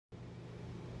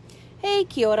Hey,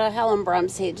 kia ora, Helen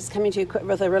Brahms here, just coming to you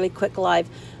with a really quick live.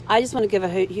 I just want to give a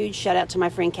huge shout out to my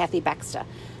friend Kathy Baxter.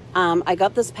 I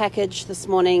got this package this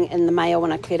morning in the mail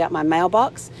when I cleared out my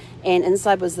mailbox, and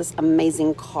inside was this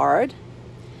amazing card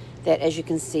that, as you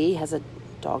can see, has a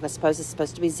dog. I suppose it's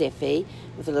supposed to be Zeffy,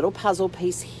 with a little puzzle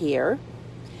piece here.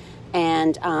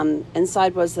 And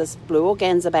inside was this blue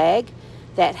organza bag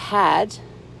that had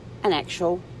an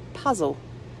actual puzzle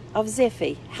of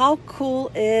Zeffy. How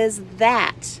cool is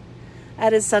that?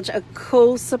 That is such a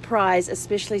cool surprise,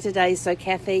 especially today. So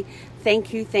Kathy,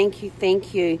 thank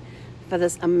you for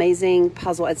this amazing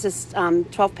puzzle. It's just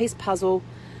 12-piece puzzle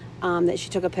that she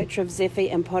took a picture of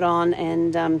Zeffy and put on,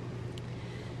 and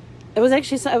it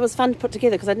was fun to put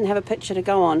together because I didn't have a picture to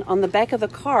go on. On the back of the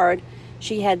card,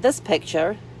 she had this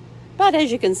picture, but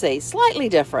as you can see, slightly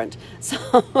different.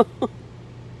 So,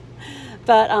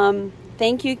 but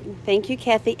thank you,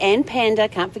 Kathy, and Panda.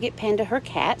 Can't forget Panda, her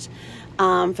cat,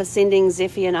 for sending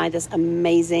Zeffy and I this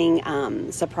amazing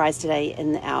surprise today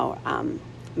in our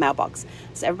mailbox.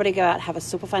 So everybody go out, have a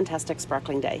super fantastic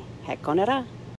sparkling day. He konera.